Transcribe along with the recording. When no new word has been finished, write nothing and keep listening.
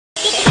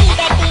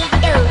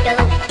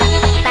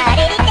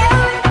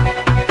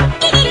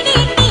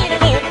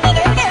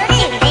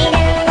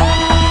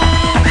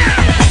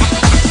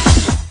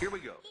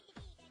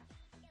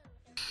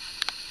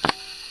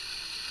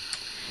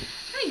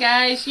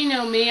guys, you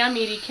know me, I'm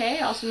Edie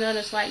K, also known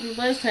as Lightning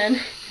Bliss,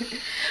 and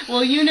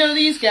well, you know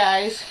these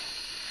guys.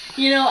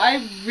 You know,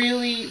 I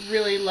really,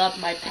 really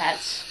love my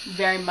pets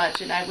very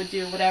much, and I would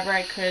do whatever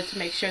I could to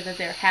make sure that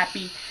they're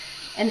happy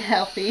and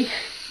healthy.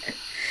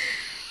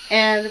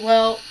 And,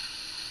 well,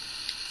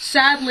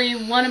 sadly,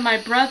 one of my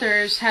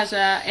brothers has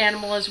an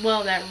animal as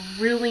well that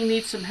really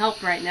needs some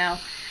help right now.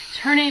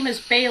 Her name is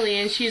Bailey,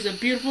 and she's a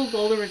beautiful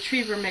golden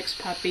retriever mixed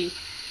puppy.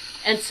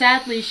 And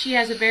sadly, she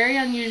has a very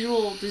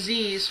unusual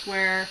disease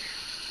where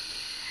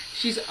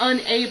she's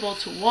unable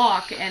to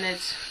walk, and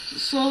it's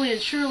slowly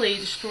and surely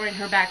destroying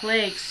her back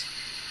legs.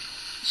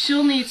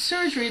 She'll need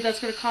surgery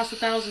that's going to cost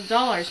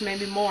 $1,000,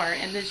 maybe more,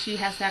 and then she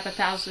has to have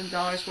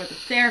 $1,000 worth of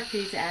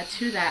therapy to add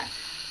to that.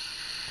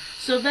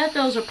 So vet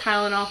bills are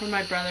piling off for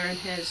my brother and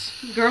his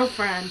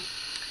girlfriend,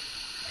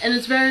 and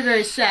it's very,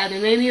 very sad,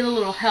 and they need a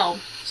little help.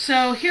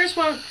 So here's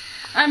what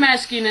I'm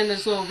asking in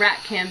this little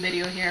rat cam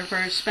video here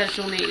for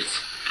special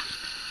needs.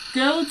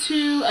 Go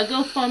to a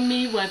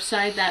GoFundMe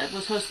website that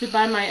was hosted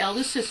by my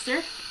eldest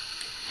sister.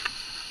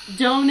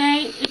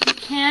 Donate if you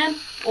can,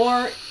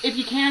 or if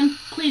you can,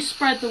 please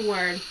spread the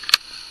word.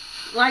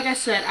 Like I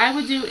said, I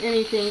would do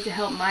anything to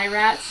help my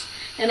rats,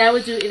 and I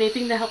would do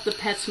anything to help the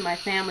pets of my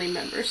family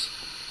members.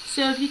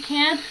 So if you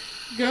can,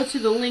 go to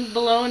the link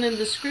below and in the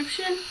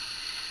description,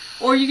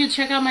 or you can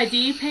check out my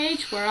DE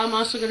page, where I'm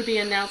also going to be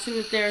announcing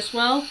it there as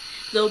well.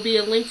 There'll be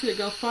a link to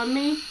the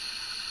GoFundMe.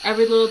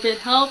 Every little bit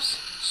helps.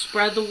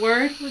 Spread the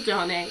word, or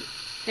donate.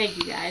 Thank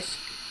you guys.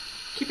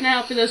 Keep an eye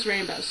out for those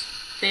rainbows.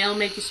 They'll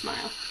make you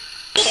smile.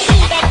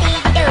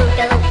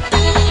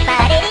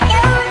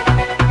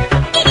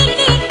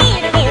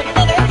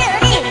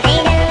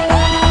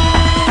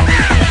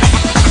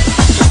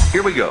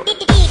 Here we go.